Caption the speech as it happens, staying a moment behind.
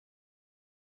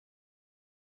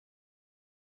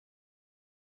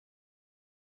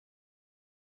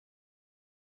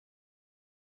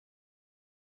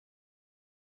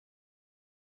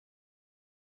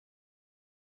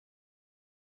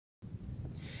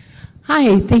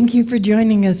Hi, thank you for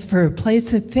joining us for A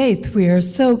Place of Faith. We are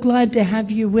so glad to have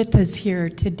you with us here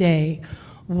today.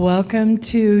 Welcome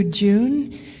to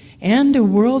June and a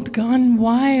world gone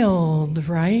wild,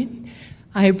 right?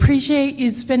 I appreciate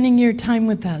you spending your time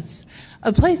with us.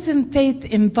 A Place of Faith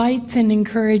invites and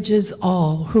encourages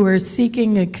all who are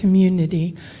seeking a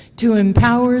community to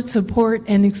empower, support,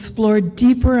 and explore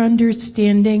deeper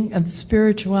understanding of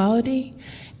spirituality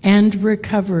and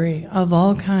recovery of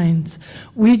all kinds.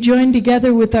 We join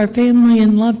together with our family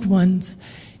and loved ones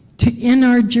in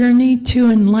our journey to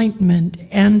enlightenment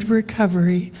and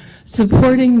recovery,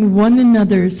 supporting one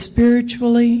another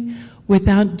spiritually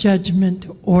without judgment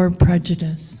or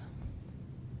prejudice.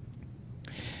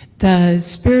 The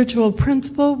spiritual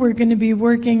principle we're going to be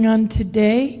working on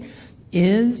today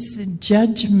is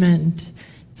judgment.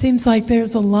 It seems like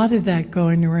there's a lot of that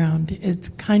going around. It's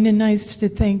kind of nice to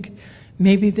think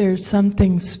maybe there's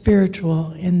something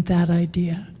spiritual in that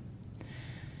idea.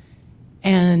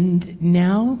 And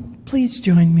now, please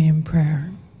join me in prayer.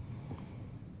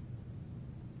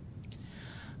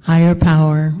 Higher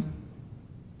power,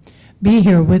 be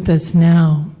here with us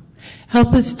now.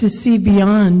 Help us to see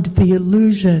beyond the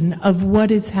illusion of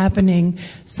what is happening,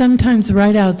 sometimes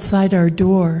right outside our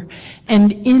door,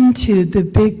 and into the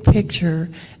big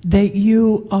picture that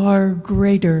you are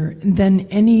greater than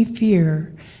any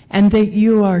fear, and that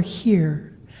you are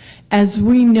here. As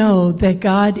we know that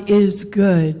God is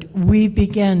good, we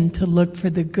begin to look for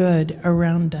the good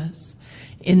around us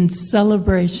in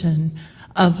celebration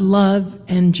of love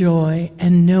and joy,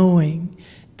 and knowing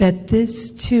that this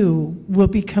too will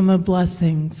become a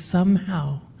blessing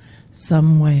somehow,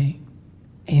 some way.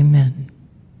 Amen.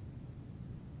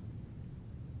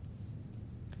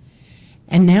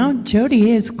 And now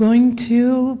Jody is going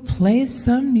to play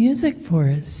some music for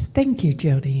us. Thank you,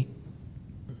 Jody.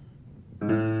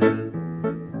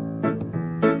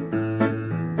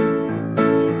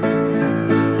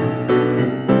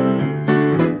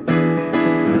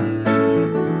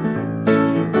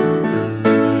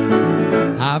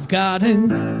 I've got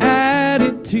an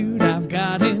attitude, I've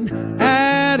got an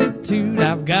attitude,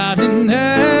 I've got an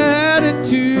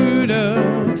attitude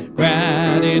of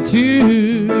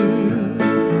gratitude.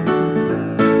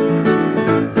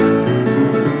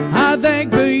 I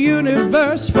thank the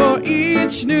universe for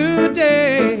each new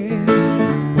day,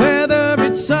 whether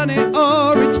it's sunny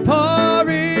or it's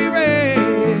pouring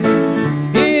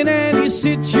rain. In any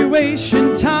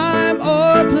situation, time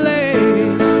or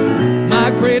place,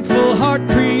 my grateful heart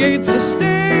creates a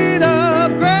state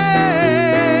of grace.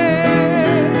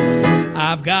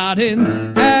 I've got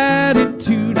an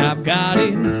attitude, I've got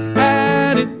an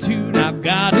attitude, I've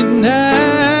got an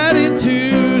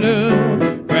attitude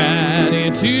of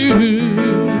gratitude.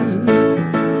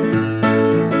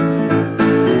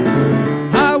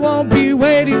 I won't be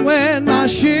waiting when my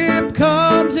ship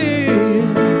comes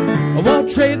in. I won't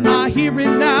trade my here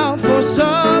and now for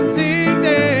something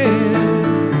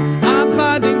then. I'm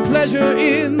finding pleasure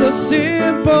in the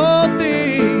simple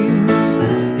things.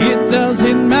 It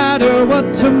doesn't matter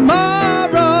what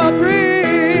tomorrow brings.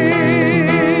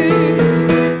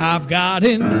 I've got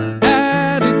an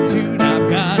attitude, I've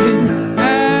got an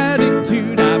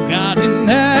attitude, I've got an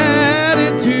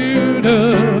attitude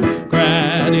of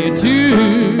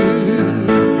gratitude.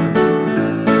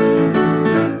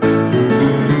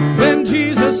 When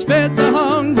Jesus fed the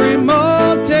hungry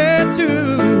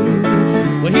multitude,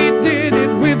 well, he did it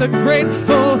with a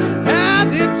grateful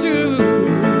attitude.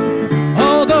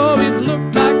 Although it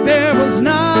looked like there was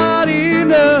not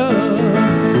enough,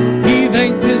 he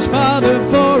thanked his Father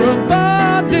for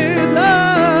abundant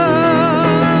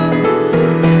love.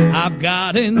 I've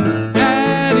got an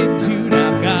attitude,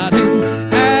 I've got an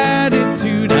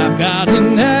attitude, I've got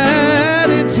an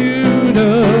attitude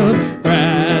of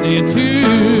gratitude.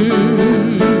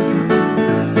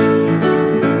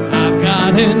 I've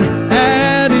got an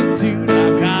attitude,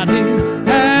 I've got an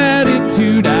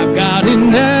attitude, I've got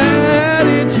an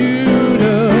attitude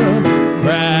of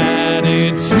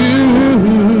gratitude.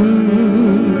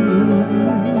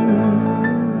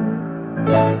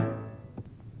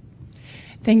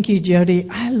 Thank you, Jody.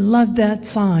 I love that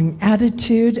song,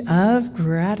 Attitude of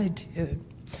Gratitude.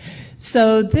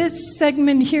 So this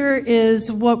segment here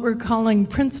is what we're calling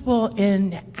Principle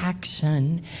in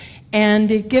Action.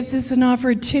 And it gives us an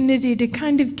opportunity to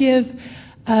kind of give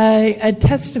a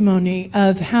testimony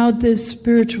of how this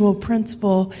spiritual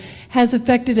principle has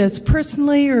affected us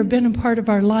personally or been a part of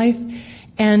our life.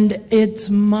 And it's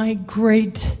my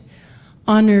great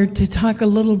honor to talk a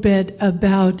little bit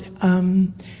about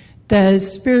the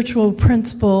spiritual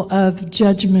principle of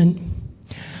judgment.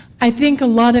 I think a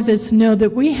lot of us know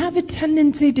that we have a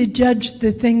tendency to judge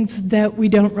the things that we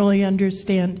don't really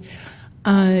understand,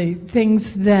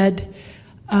 things that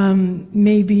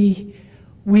maybe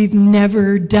we've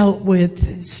never dealt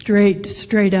with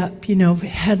straight up,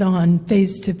 head on,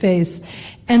 face to face.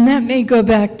 And that may go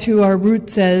back to our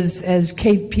roots as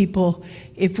cave people,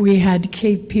 if we had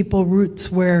cave people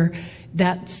roots where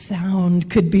that sound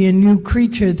could be a new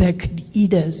creature that could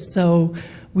eat us. So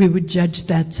we would judge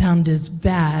that sound as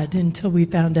bad until we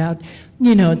found out,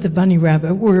 it's a bunny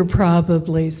rabbit, we're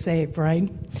probably safe,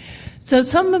 right? So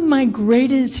some of my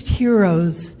greatest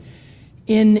heroes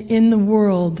in the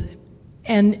world,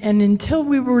 and until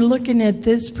we were looking at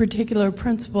this particular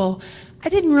principle, I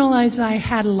didn't realize I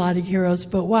had a lot of heroes,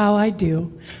 but wow, I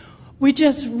do. We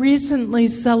just recently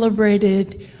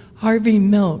celebrated Harvey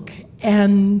Milk,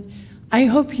 and I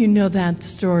hope you know that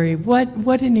story.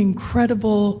 What an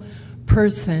incredible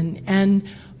person, and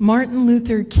Martin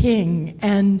Luther King,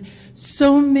 and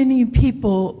so many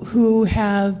people who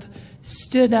have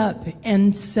stood up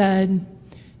and said,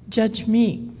 judge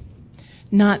me,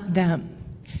 not them.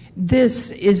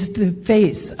 This is the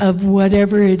face of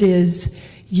whatever it is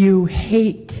you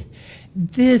hate.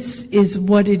 This is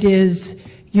what it is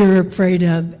you're afraid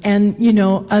of. And,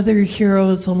 other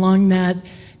heroes along that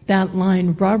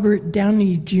line, Robert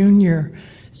Downey Jr.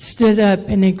 stood up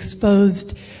and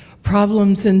exposed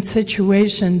problems and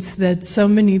situations that so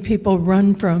many people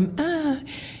run from.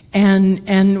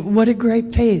 And what a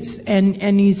great face.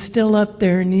 And he's still up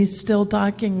there and he's still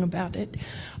talking about it.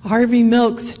 Harvey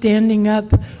Milk standing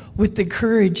up with the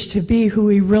courage to be who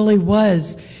he really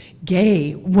was,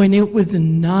 gay, when it was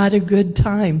not a good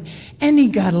time. And he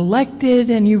got elected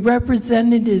and he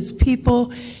represented his people.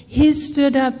 He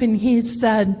stood up and he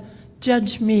said,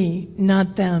 judge me,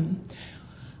 not them.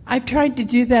 I've tried to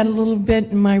do that a little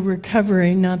bit in my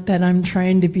recovery, not that I'm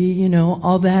trying to be,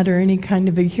 all that or any kind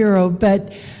of a hero,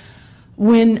 but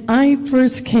when I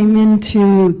first came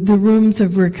into the rooms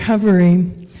of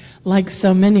recovery, like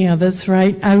so many of us,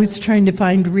 right, I was trying to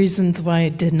find reasons why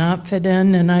it did not fit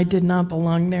in and I did not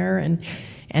belong there,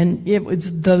 and it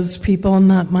was those people,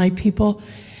 not my people.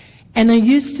 And I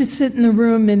used to sit in the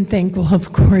room and think, well,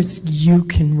 of course you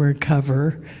can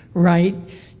recover, right?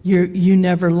 You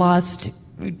never lost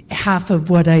half of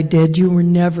what I did. You were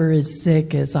never as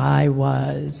sick as I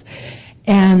was.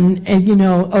 And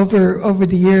over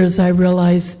the years, I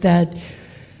realized that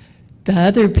the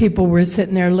other people were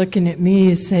sitting there looking at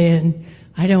me saying,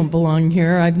 I don't belong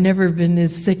here. I've never been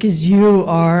as sick as you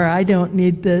are. I don't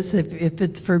need this if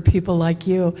it's for people like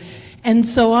you. And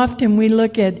so often we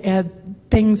look at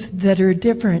things that are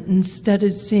different instead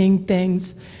of seeing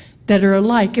things that are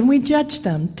alike, and we judge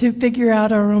them to figure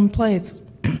out our own place.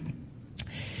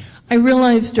 I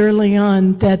realized early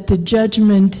on that the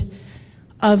judgment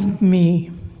of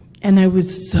me, and I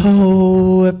was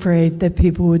so afraid that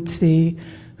people would see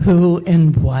who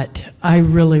and what I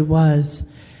really was,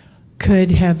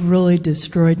 could have really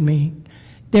destroyed me.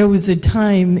 There was a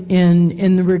time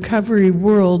in the recovery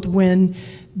world when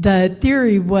the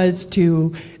theory was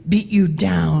to beat you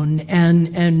down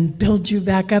and build you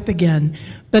back up again.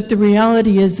 But the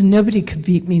reality is nobody could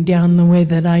beat me down the way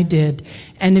that I did.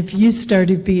 And if you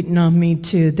started beating on me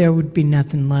too, there would be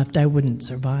nothing left. I wouldn't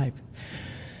survive.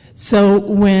 So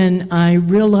when I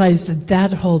realized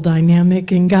that whole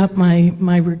dynamic and got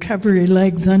my recovery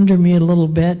legs under me a little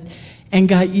bit and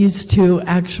got used to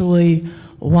actually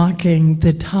walking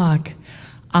the talk,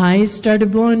 I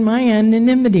started blowing my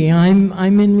anonymity.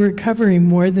 I'm in recovery.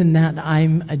 More than that,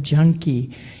 I'm a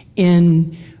junkie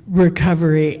in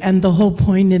recovery. And the whole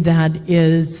point of that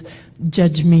is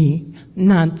judge me,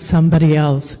 not somebody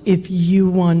else. If you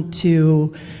want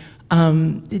to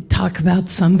talk about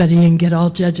somebody and get all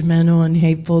judgmental and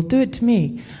hateful, do it to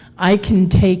me. I can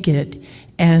take it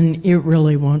and it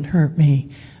really won't hurt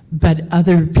me. But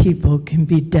other people can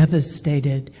be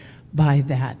devastated by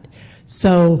that.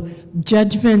 So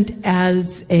judgment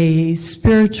as a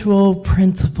spiritual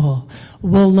principle.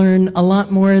 We'll learn a lot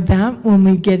more of that when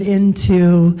we get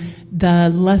into the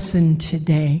lesson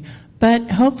today.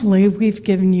 But hopefully we've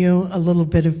given you a little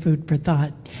bit of food for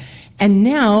thought. And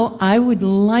now I would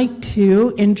like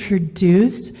to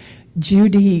introduce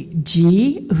Judy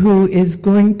G., who is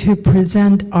going to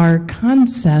present our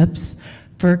concepts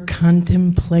for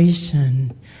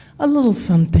contemplation. A little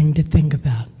something to think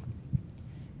about.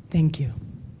 Thank you.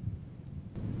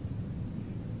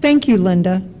 Thank you,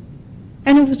 Linda.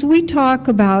 And as we talk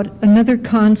about another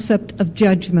concept of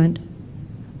judgment,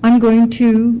 I'm going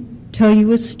to tell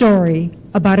you a story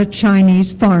about a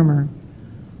Chinese farmer.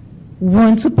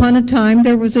 Once upon a time,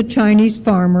 there was a Chinese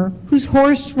farmer whose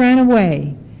horse ran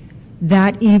away.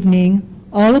 That evening,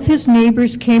 All of his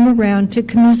neighbors came around to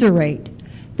commiserate.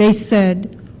 They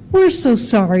said, "We're so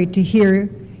sorry to hear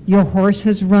your horse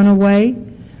has run away.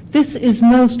 This is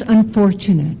most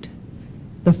unfortunate."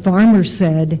 The farmer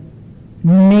said,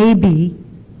 "Maybe."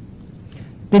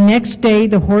 The next day,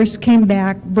 the horse came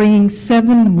back, bringing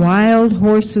 7 wild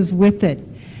horses with it.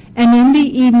 And in the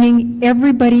evening,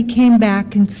 everybody came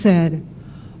back and said,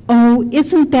 "Oh,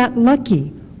 isn't that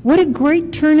lucky? What a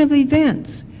great turn of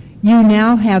events. You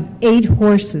now have 8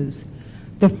 horses."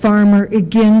 The farmer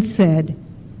again said,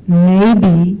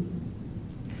 "Maybe."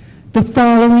 The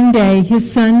following day, his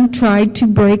son tried to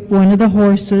break one of the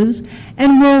horses,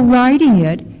 and while riding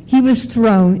it, he was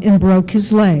thrown and broke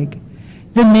his leg.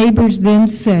 The neighbors then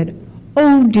said,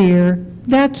 "Oh dear,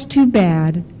 that's too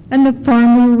bad." And the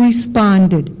farmer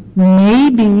responded,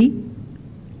 "Maybe."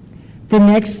 The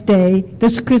next day, the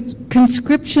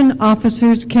conscription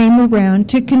officers came around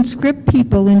to conscript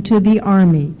people into the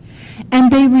army,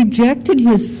 and they rejected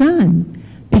his son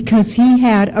because he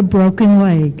had a broken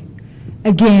leg.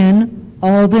 Again,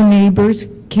 all the neighbors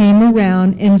came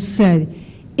around and said,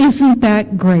 "Isn't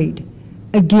that great?"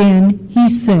 Again, he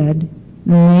said,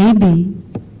 "Maybe."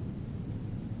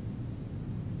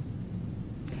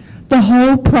 The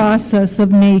whole process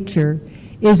of nature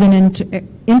is an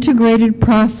integrated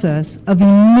process of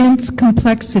immense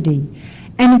complexity,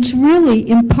 and it's really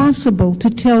impossible to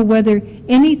tell whether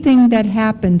anything that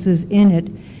happens in it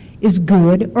is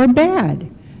good or bad,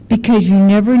 because you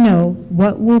never know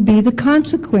what will be the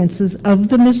consequences of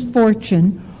the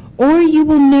misfortune, or you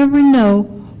will never know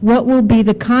what will be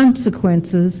the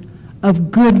consequences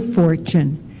of good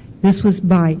fortune. This was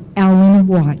by Alan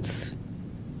Watts.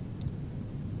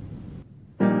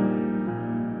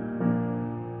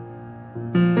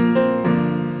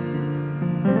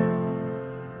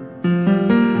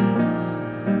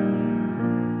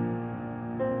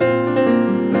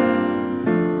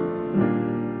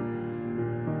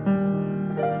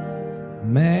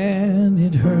 Man,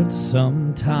 it hurts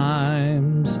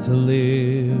sometimes to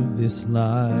live this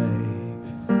life.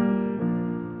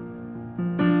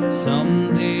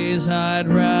 Some days I'd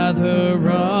rather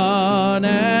run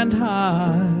and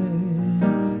hide.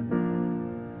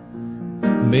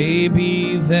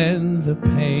 Maybe then the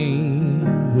pain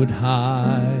would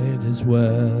hide as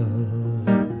well.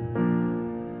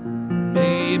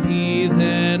 Maybe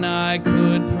then I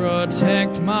could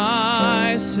protect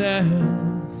myself.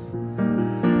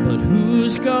 But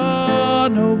who's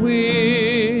gonna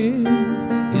win?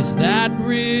 Is that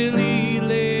really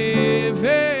living?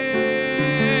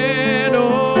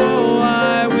 Oh,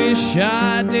 I wish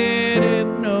I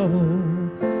didn't know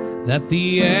that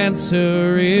the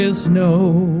answer is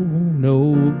no.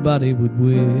 Nobody would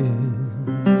win.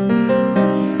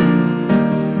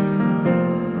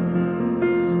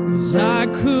 'Cause I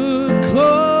could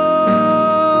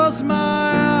close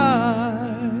my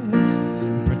eyes,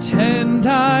 pretend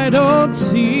I don't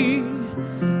see.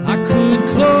 I could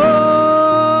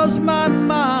close my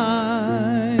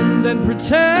mind and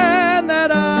pretend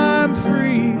that I'm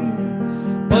free.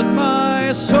 But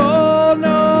my soul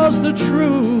knows the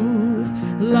truth.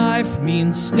 Life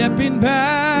means stepping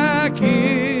back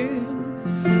in.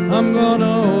 I'm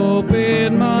gonna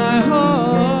open my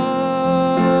heart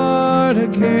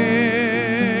again.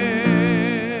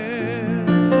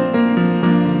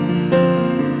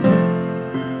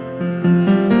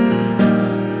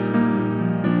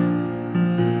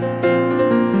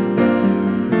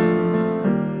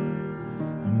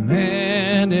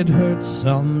 It hurts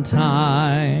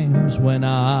sometimes when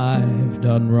I've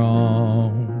done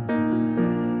wrong.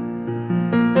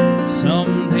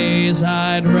 Some days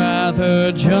I'd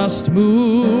rather just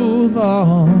move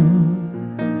on.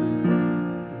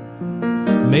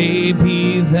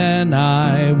 Maybe then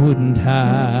I wouldn't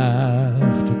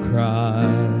have to cry.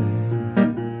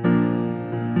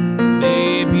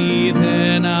 Maybe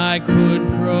then I could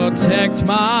protect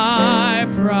my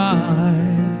pride.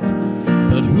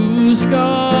 But who's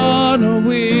gonna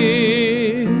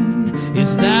win?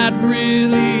 Is that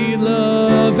really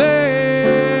loving?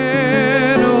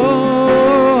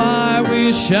 Oh, I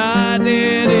wish I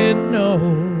didn't know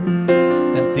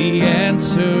that the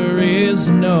answer is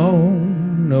no.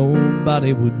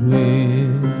 Nobody would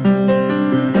win.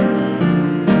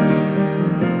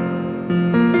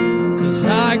 'Cause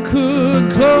I could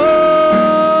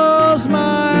close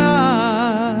my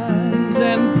eyes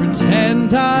and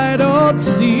pretend I don't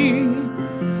see.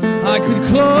 I could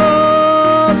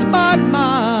close my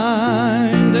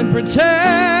mind and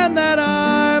pretend that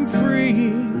I'm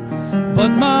free.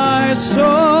 But my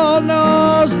soul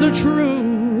knows the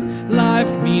truth.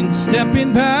 Life means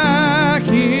stepping back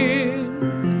in.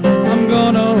 I'm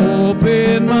gonna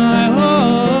open my heart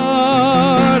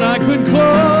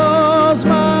close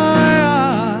my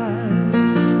eyes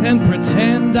and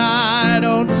pretend I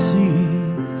don't see.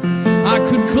 I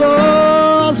could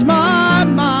close my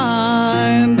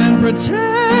mind and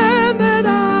pretend that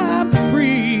I'm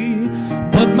free.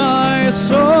 But my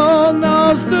soul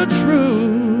knows the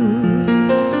truth,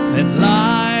 that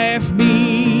life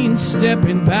means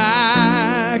stepping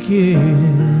back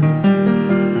in.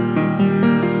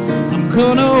 I'm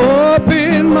gonna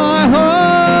open my heart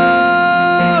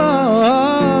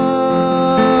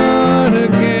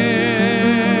again.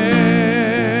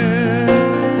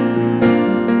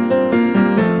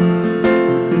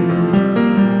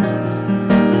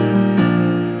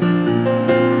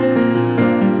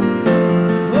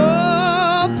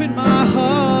 Open my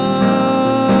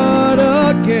heart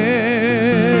again.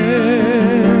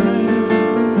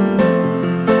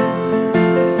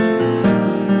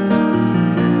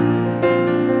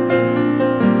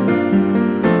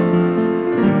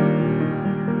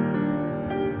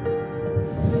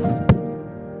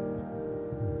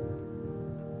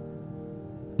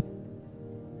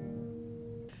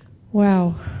 Wow,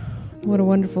 what a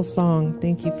wonderful song.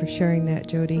 Thank you for sharing that,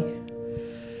 Jody.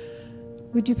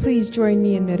 Would you please join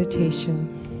me in meditation?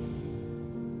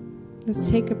 Let's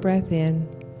take a breath in.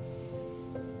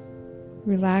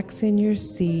 Relax in your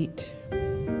seat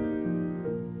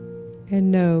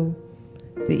and know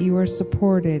that you are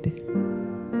supported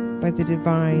by the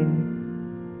divine.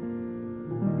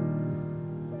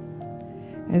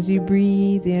 As you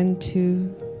breathe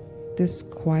into this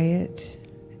quiet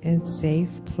and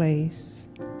safe place,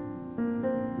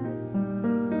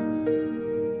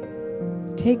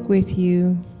 take with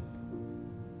you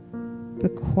the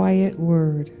quiet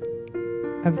word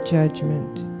of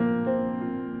judgment.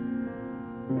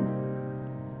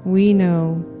 We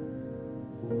know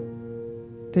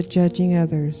that judging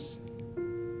others,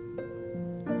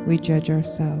 we judge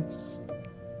ourselves.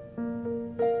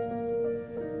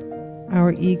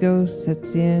 Our ego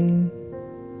sets in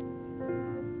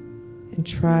and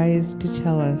tries to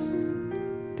tell us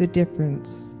the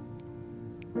difference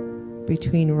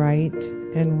between right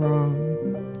and wrong.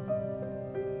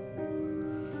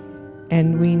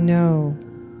 And we know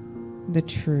the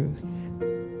truth.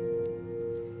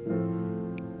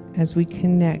 As we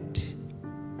connect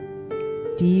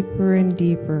deeper and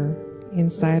deeper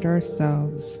inside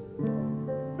ourselves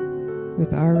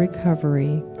with our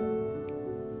recovery,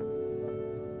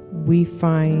 we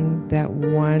find that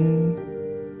one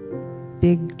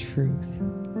big truth,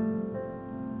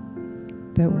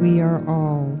 that we are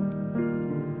all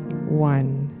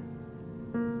one.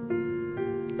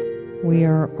 We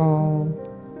are all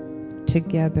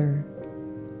together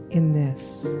in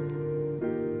this,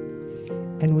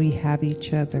 and we have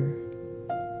each other.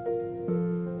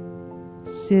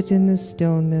 Sit in the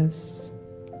stillness,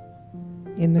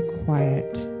 in the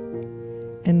quiet,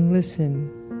 and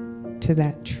listen to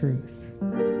that truth.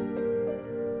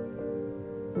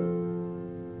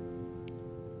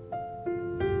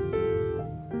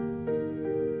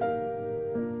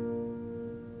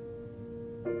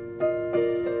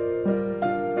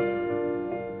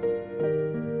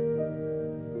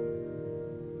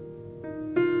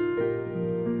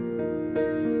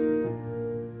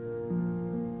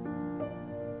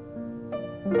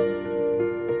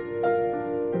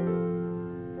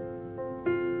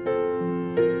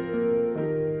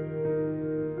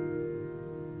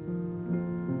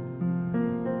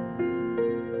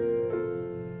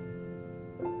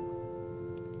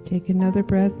 Take another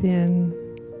breath in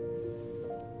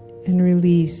and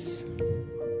release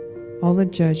all the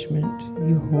judgment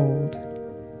you hold.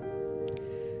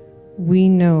 We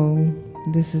know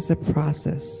this is a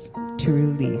process to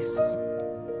release.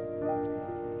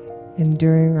 And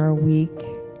during our week,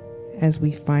 as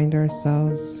we find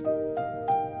ourselves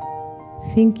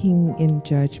thinking in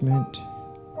judgment,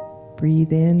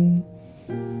 breathe in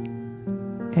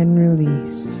and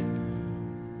release.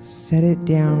 Set it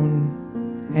down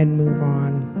and move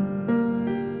on.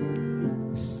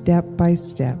 Step by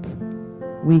step,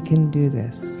 we can do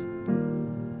this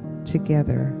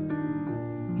together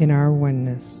in our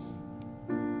oneness.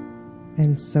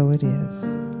 And so it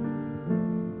is.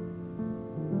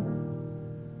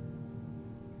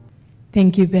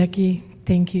 Thank you, Becky.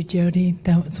 Thank you, Jody.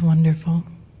 That was wonderful.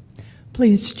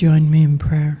 Please join me in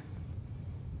prayer.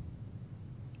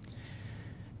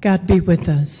 God be with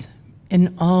us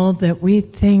in all that we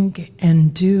think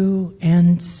and do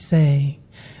and say.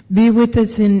 Be with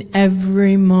us in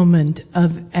every moment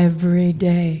of every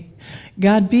day.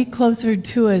 God, be closer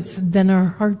to us than our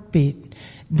heartbeat,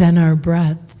 than our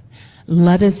breath.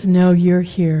 Let us know you're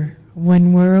here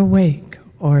when we're awake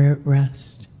or at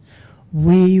rest.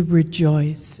 we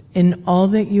rejoice in all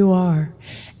that you are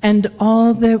and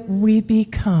all that we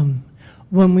become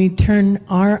when we turn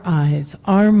our eyes,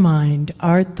 our mind,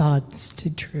 our thoughts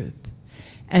to truth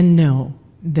and know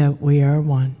that we are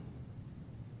one.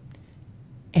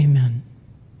 Amen.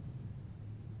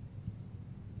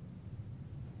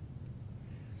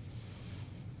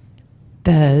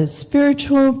 The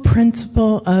spiritual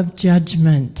principle of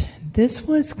judgment. This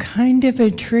was kind of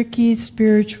a tricky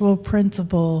spiritual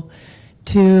principle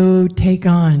to take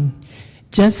on.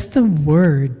 Just the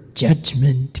word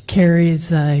judgment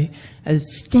carries a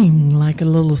sting like a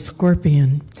little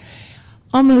scorpion.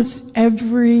 Almost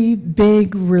every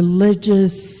big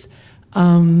religious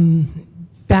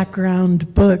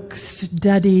background book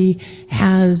study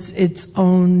has its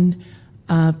own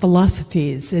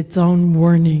philosophies, its own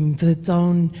warnings, its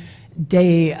own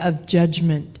day of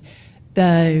judgment.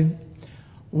 The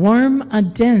Warm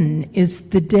Adin is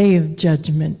the day of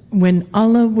judgment when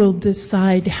Allah will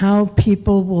decide how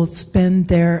people will spend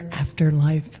their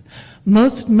afterlife.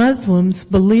 Most Muslims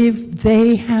believe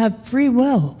they have free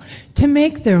will to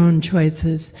make their own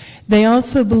choices. They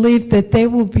also believe that they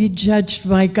will be judged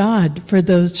by God for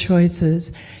those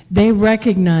choices. They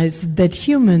recognize that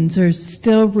humans are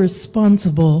still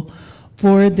responsible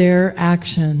for their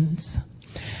actions.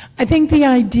 I think the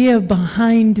idea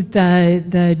behind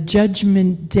the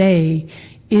Judgment Day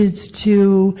is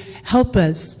to help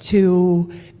us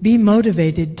to be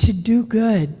motivated, to do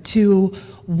good, to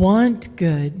want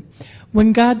good.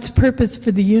 When God's purpose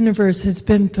for the universe has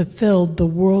been fulfilled, the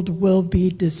world will be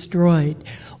destroyed.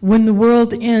 When the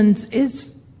world ends,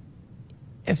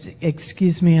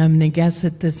 excuse me, I'm going to guess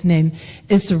at this name,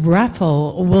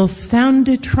 Israfel will sound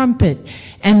a trumpet,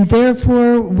 and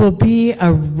therefore will be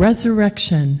a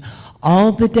resurrection.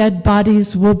 All the dead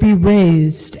bodies will be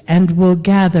raised and will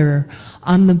gather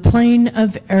on the plain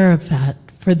of Arafat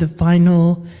for the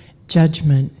final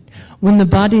judgment. When the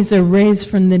bodies are raised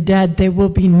from the dead, they will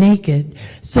be naked,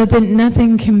 so that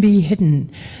nothing can be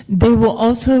hidden. They will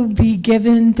also be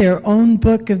given their own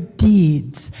book of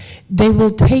deeds. They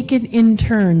will take it in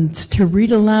turns to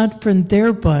read aloud from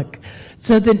their book,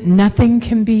 so that nothing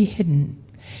can be hidden.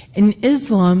 In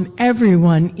Islam,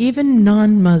 everyone, even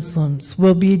non-Muslims,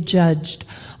 will be judged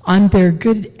on their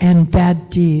good and bad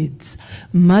deeds.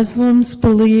 Muslims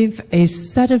believe a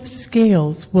set of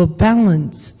scales will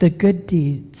balance the good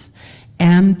deeds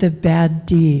and the bad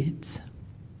deeds.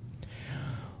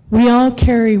 We all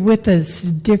carry with us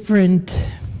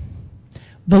different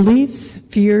beliefs,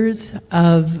 fears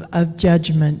of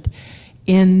judgment.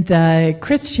 In the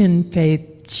Christian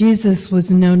faith, Jesus was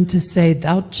known to say,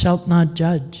 "Thou shalt not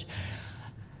judge."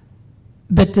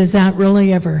 But does that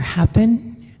really ever happen?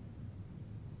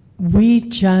 We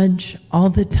judge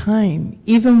all the time,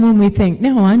 even when we think,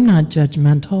 no, I'm not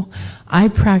judgmental. I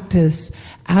practice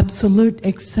absolute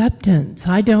acceptance.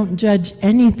 I don't judge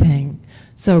anything.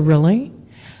 So really,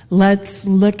 let's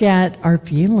look at our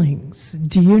feelings.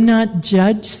 Do you not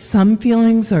judge some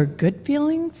feelings are good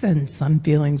feelings and some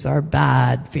feelings are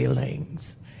bad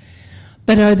feelings?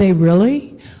 But are they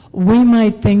really? We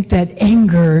might think that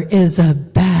anger is a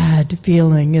bad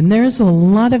feeling, and there's a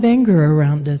lot of anger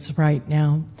around us right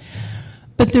now.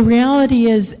 But the reality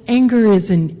is, anger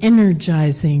is an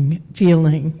energizing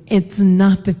feeling. It's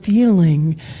not the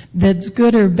feeling that's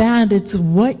good or bad. It's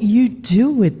what you do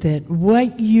with it,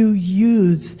 what you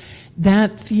use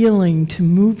that feeling to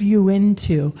move you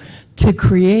into, to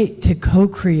create, to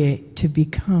co-create, to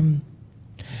become.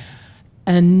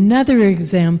 Another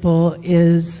example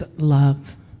is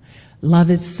love. Love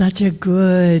is such a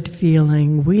good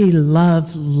feeling. We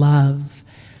love love.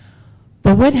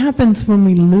 But what happens when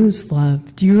we lose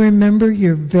love? Do you remember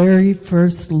your very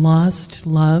first lost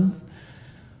love?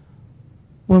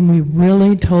 When we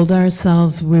really told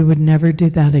ourselves we would never do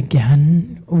that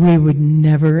again, we would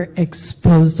never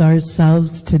expose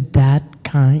ourselves to that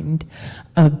kind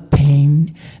of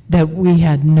pain, that we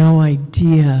had no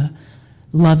idea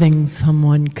loving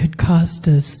someone could cost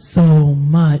us so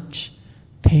much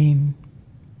pain.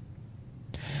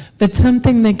 But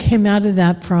something that came out of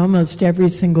that for almost every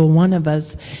single one of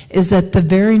us is that the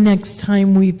very next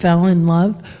time we fell in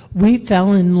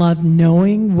love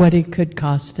knowing what it could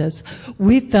cost us.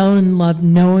 We fell in love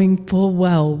knowing full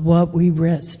well what we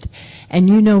risked. And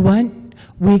you know what?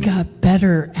 We got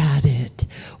better at it.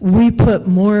 We put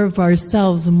more of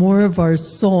ourselves, more of our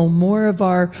soul, more of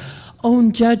our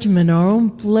own judgment, our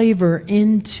own flavor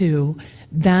into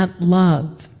that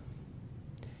love.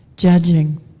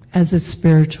 Judging as a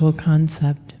spiritual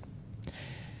concept.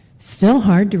 Still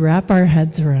hard to wrap our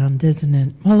heads around, isn't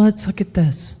it? Well, let's look at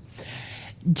this.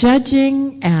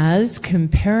 Judging as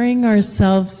comparing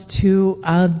ourselves to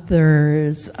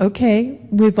others. Okay,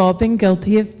 we've all been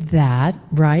guilty of that,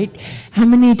 right? How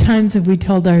many times have we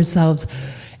told ourselves,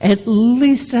 at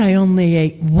least I only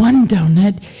ate one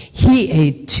donut, he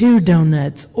ate 2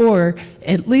 donuts, or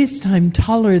at least I'm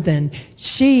taller than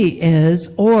she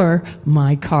is, or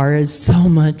my car is so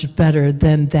much better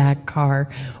than that car.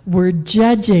 We're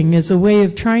judging as a way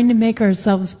of trying to make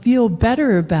ourselves feel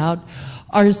better about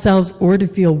ourselves or to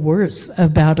feel worse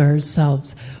about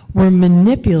ourselves. We're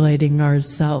manipulating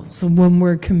ourselves when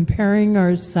we're comparing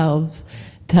ourselves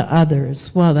to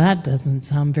others. Well, that doesn't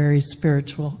sound very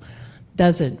spiritual,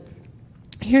 does it?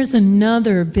 Here's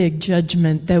another big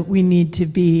judgment that we need to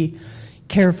be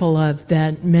careful of,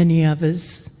 that many of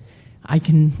us, I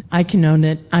can own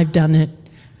it, I've done it,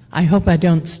 I hope I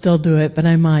don't still do it, but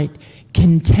I might.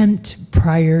 Contempt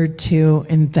prior to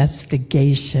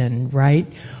investigation, right?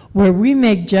 Where we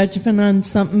make judgment on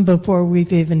something before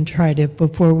we've even tried it,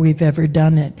 before we've ever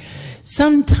done it.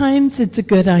 Sometimes it's a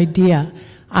good idea.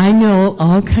 I know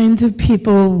all kinds of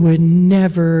people would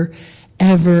never,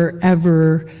 ever,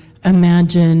 ever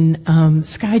imagine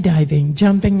skydiving,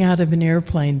 jumping out of an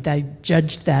airplane. They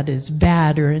judged that as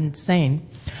bad or insane.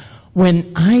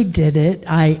 When I did it,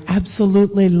 I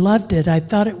absolutely loved it. I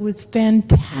thought it was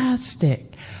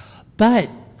fantastic. But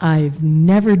I've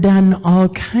never done all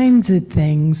kinds of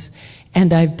things,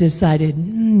 and I've decided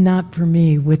not for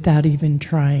me without even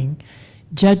trying.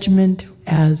 Judgment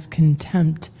as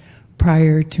contempt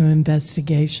prior to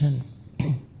investigation.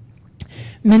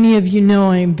 Many of you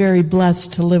know I am very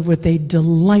blessed to live with a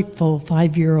delightful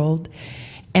 5-year-old,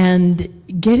 and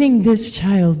getting this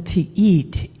child to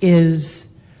eat is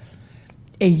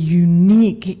a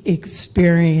unique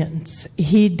experience.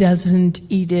 He doesn't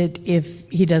eat it if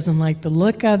he doesn't like the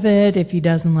look of it, if he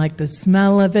doesn't like the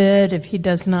smell of it, if he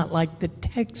does not like the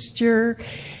texture.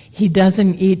 He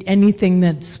doesn't eat anything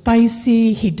that's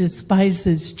spicy. He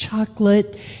despises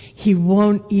chocolate. He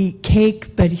won't eat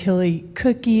cake, but he'll eat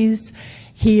cookies.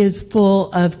 He is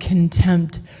full of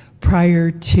contempt prior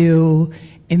to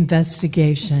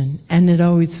investigation, and it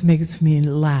always makes me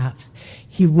laugh.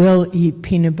 He will eat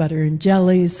peanut butter and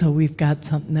jelly, so we've got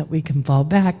something that we can fall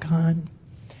back on.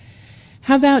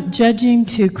 How about judging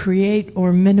to create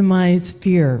or minimize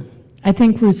fear? I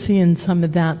think we're seeing some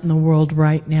of that in the world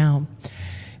right now.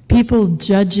 People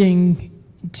judging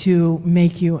to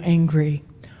make you angry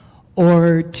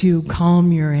or to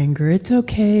calm your anger. It's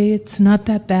okay, it's not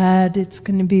that bad, it's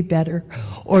going to be better.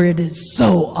 Or it is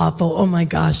so awful, oh my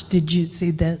gosh, did you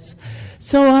see this?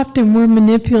 So often we're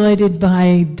manipulated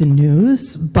by the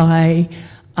news, by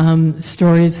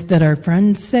stories that our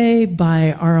friends say,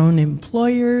 by our own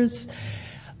employers,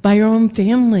 by our own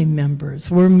family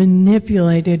members. We're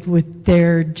manipulated with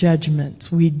their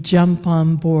judgments. We jump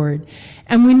on board.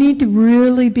 And we need to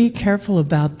really be careful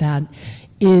about that.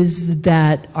 Is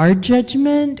that our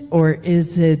judgment, or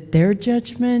is it their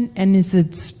judgment? And is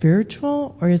it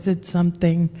spiritual, or is it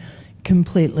something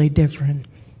completely different?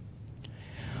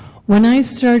 When I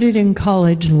started in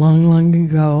college long, long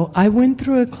ago, I went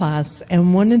through a class,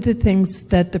 and one of the things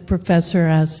that the professor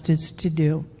asked us to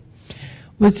do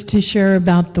was to share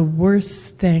about the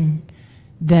worst thing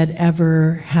that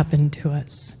ever happened to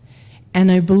us.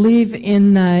 And I believe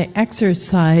in the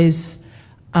exercise,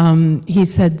 he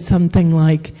said something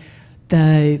like,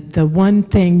 the one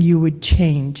thing you would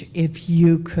change if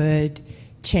you could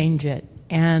change it.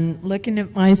 And looking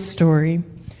at my story,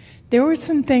 there were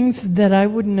some things that I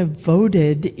wouldn't have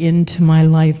voted into my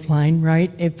lifeline,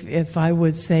 right? If I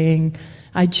was saying,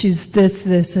 I choose this,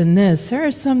 this, and this, there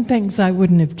are some things I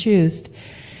wouldn't have chosen.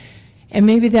 And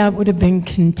maybe that would have been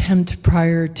contempt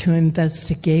prior to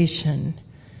investigation,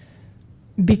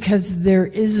 because there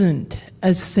isn't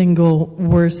a single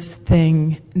worst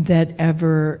thing that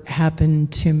ever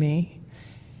happened to me.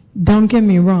 Don't get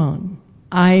me wrong.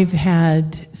 I've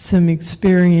had some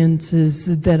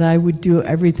experiences that I would do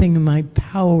everything in my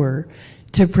power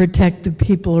to protect the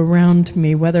people around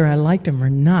me, whether I liked them or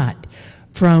not,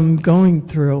 from going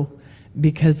through,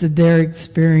 because of their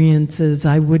experiences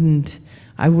I wouldn't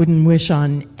wish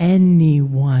on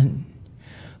anyone.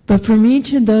 But from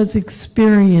each of those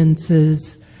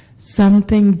experiences,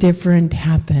 something different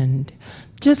happened.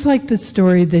 Just like the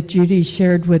story that Judy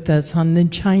shared with us on the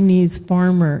Chinese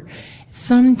farmer.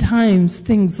 Sometimes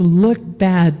things look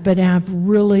bad but have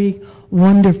really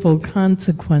wonderful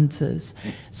consequences.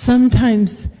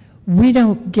 Sometimes we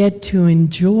don't get to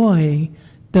enjoy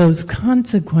those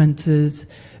consequences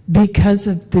because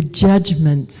of the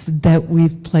judgments that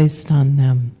we've placed on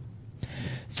them.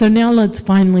 So now let's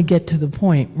finally get to the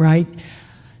point, right?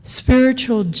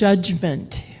 Spiritual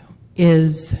judgment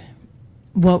is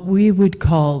what we would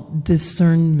call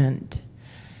discernment.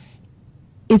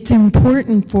 It's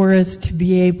important for us to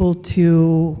be able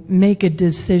to make a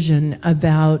decision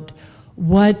about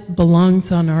what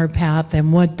belongs on our path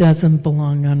and what doesn't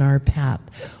belong on our path.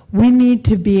 We need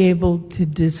to be able to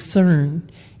discern,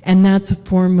 and that's a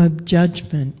form of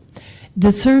judgment.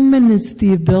 Discernment is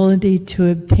the ability to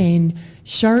obtain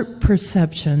sharp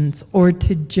perceptions or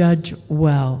to judge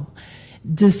well.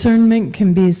 Discernment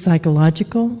can be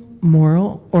psychological,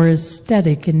 moral, or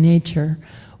aesthetic in nature.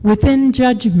 Within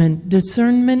judgment,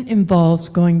 discernment involves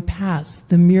going past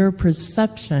the mere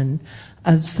perception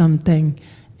of something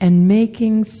and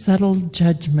making subtle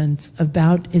judgments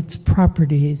about its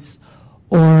properties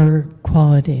or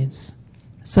qualities.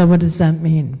 So what does that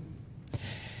mean?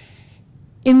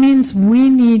 It means we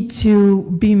need to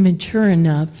be mature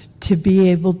enough to be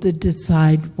able to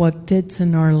decide what fits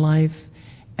in our life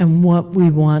and what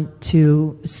we want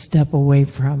to step away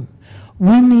from.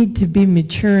 We need to be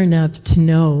mature enough to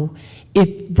know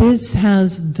if this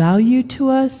has value to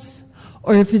us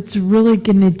or if it's really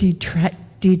going to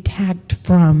detract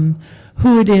from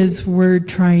who it is we're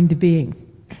trying to be.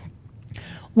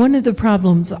 One of the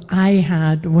problems I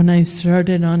had when I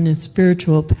started on a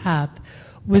spiritual path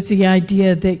was the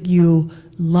idea that you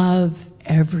love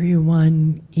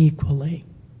everyone equally.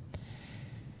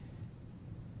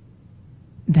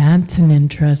 That's an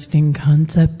interesting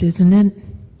concept, isn't it?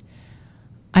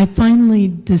 I finally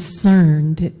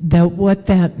discerned that what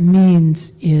that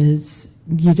means is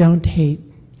you don't hate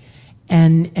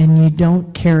and you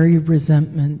don't carry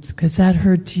resentments, because that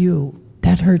hurts you,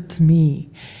 that hurts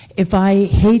me. If I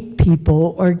hate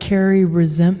people or carry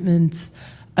resentments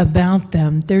about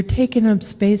them, they're taking up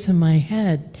space in my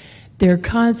head. They're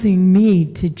causing me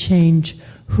to change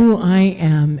who I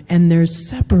am, and they're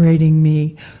separating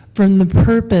me from the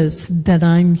purpose that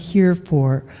I'm here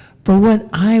for what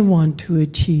I want to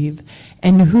achieve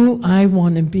and who I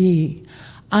want to be.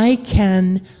 I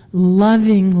can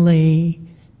lovingly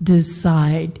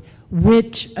decide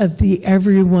which of the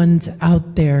everyone's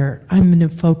out there I'm going to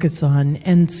focus on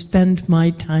and spend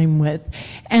my time with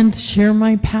and share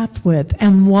my path with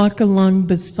and walk along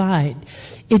beside.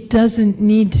 It doesn't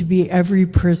need to be every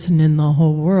person in the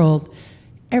whole world.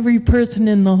 Every person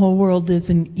in the whole world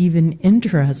isn't even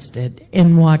interested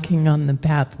in walking on the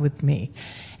path with me.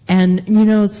 And, you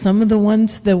know, some of the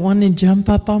ones that want to jump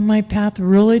up on my path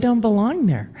really don't belong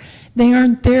there. They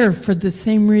aren't there for the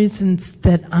same reasons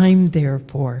that I'm there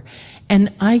for.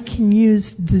 And I can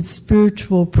use the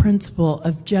spiritual principle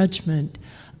of judgment,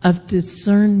 of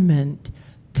discernment,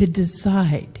 to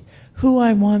decide who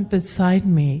I want beside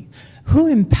me, who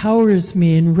empowers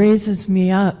me and raises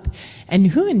me up, and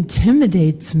who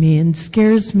intimidates me and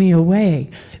scares me away,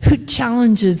 who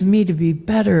challenges me to be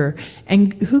better,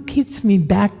 and who keeps me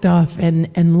backed off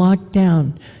and locked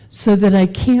down so that I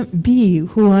can't be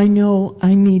who I know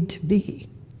I need to be.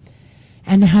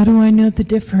 And how do I know the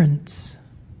difference?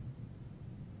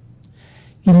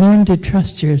 You learn to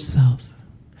trust yourself.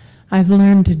 I've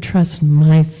learned to trust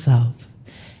myself.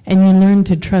 And you learn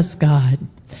to trust God.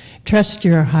 Trust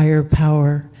your higher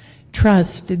power.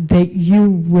 Trust that you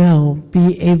will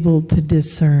be able to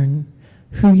discern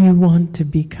who you want to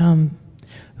become,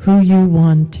 who you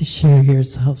want to share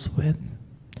yourselves with.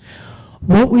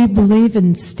 What we believe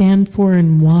and stand for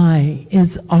and why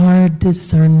is our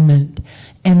discernment,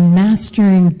 and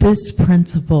mastering this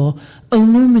principle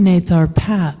illuminates our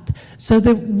path so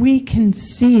that we can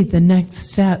see the next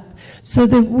step, so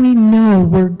that we know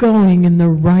we're going in the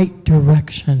right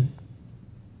direction.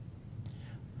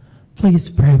 Please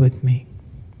pray with me.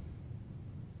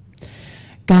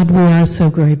 God, we are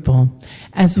so grateful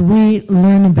as we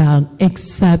learn about,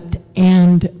 accept,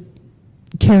 and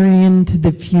carry into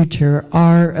the future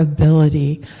our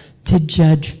ability to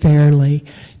judge fairly,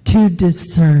 to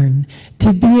discern,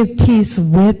 to be at peace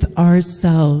with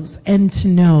ourselves, and to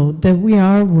know that we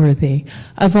are worthy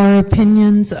of our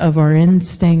opinions, of our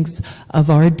instincts,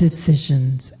 of our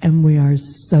decisions, and we are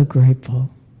so grateful.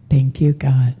 Thank you,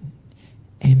 God.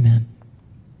 Amen.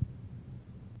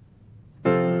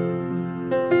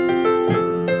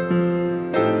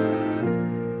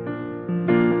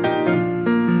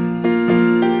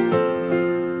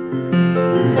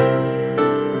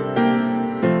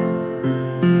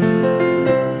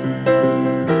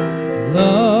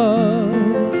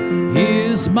 Love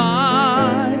is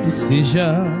my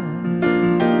decision.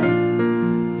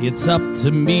 It's up to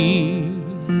me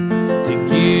to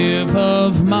give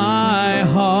of my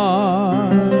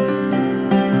heart.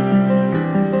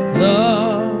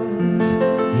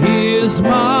 Love is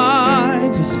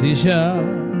my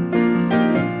decision,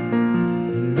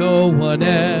 and no one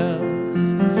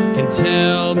else can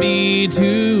tell me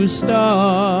to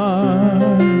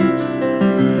start.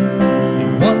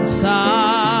 And once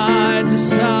I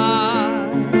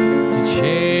decide to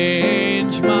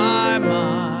change my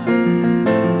mind,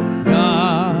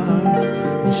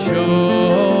 God will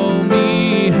show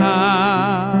me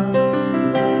how.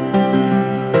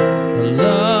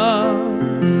 Love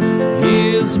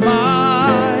is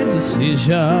my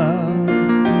decision,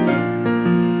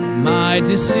 my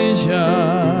decision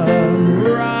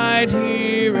right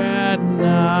here and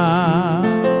now.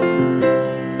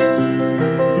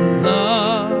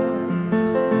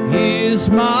 Love is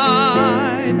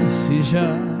my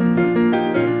decision.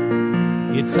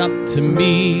 It's up to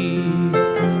me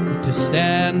to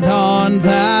stand on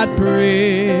that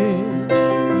bridge.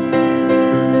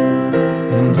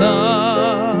 And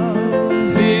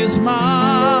love is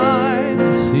my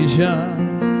decision.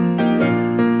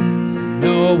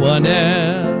 No one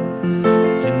else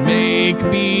can make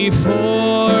me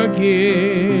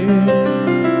forgive.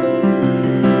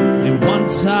 And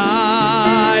once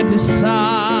I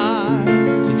decide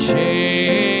to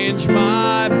change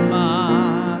my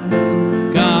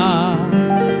mind, God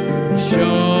will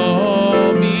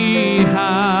show me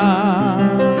how.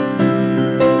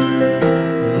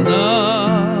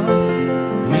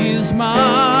 Love is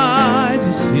my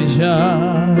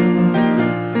decision,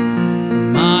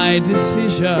 my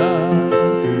decision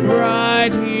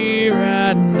right here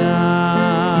and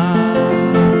now.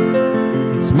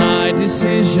 It's my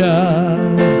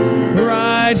decision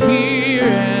right here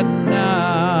and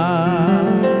now.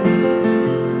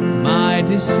 My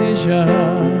decision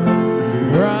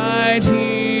right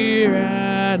here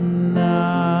and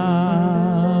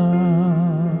now.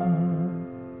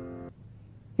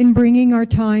 In bringing our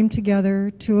time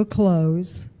together to a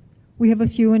close, we have a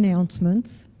few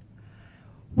announcements.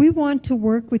 We want to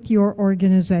work with your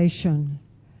organization,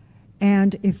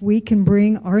 and if we can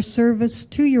bring our service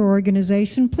to your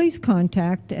organization, please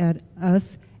contact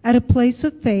us at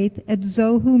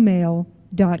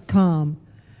aplaceoffaith@zohumail.com.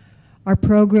 Our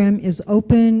program is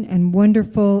open and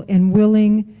wonderful and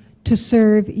willing to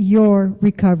serve your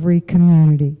recovery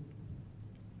community.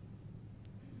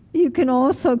 You can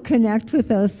also connect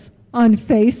with us on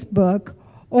Facebook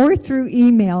or through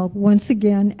email, once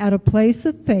again, at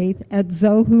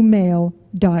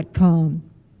aplaceoffaith@zohumail.com.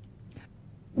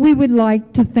 We would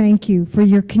like to thank you for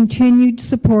your continued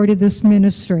support of this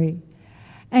ministry.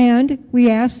 And we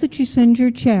ask that you send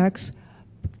your checks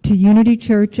to Unity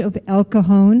Church of El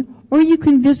Cajon, or you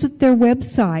can visit their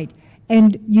website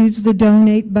and use the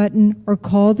donate button or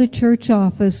call the church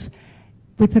office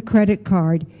with a credit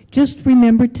card. Just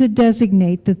remember to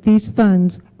designate that these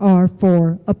funds are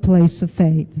for A Place of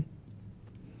Faith.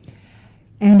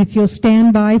 And if you'll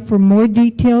stand by for more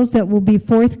details that will be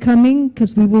forthcoming,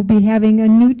 because we will be having a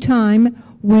new time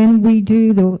when we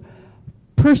do the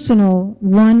personal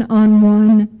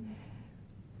one-on-one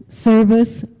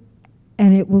service,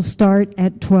 and it will start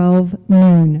at 12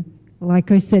 noon. Like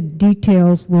I said,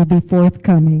 details will be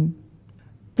forthcoming.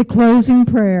 The closing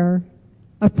prayer,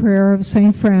 a prayer of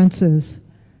St. Francis.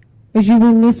 As you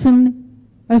will listen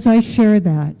as I share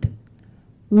that,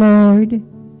 Lord,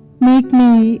 make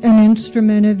me an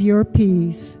instrument of your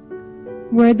peace.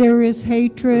 Where there is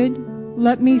hatred,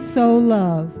 let me sow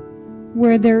love.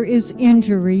 Where there is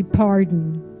injury,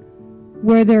 pardon.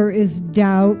 Where there is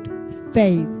doubt,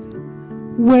 faith.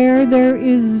 Where there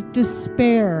is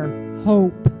despair,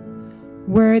 hope.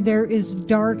 Where there is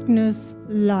darkness,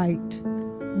 light.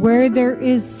 Where there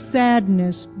is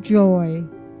sadness, joy.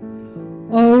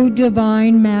 O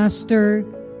divine Master,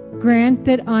 grant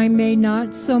that I may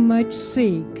not so much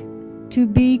seek to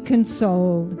be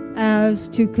consoled as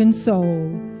to console,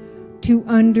 to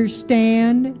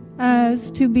understand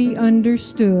as to be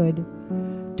understood,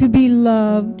 to be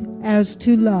loved as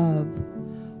to love.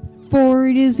 For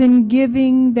it is in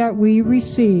giving that we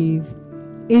receive,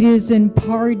 it is in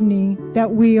pardoning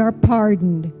that we are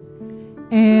pardoned,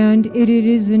 and it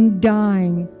is in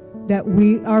dying that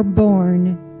we are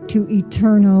born to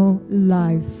eternal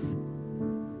life.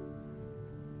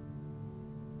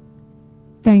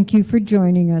 Thank you for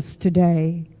joining us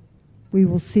today. We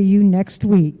will see you next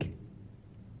week.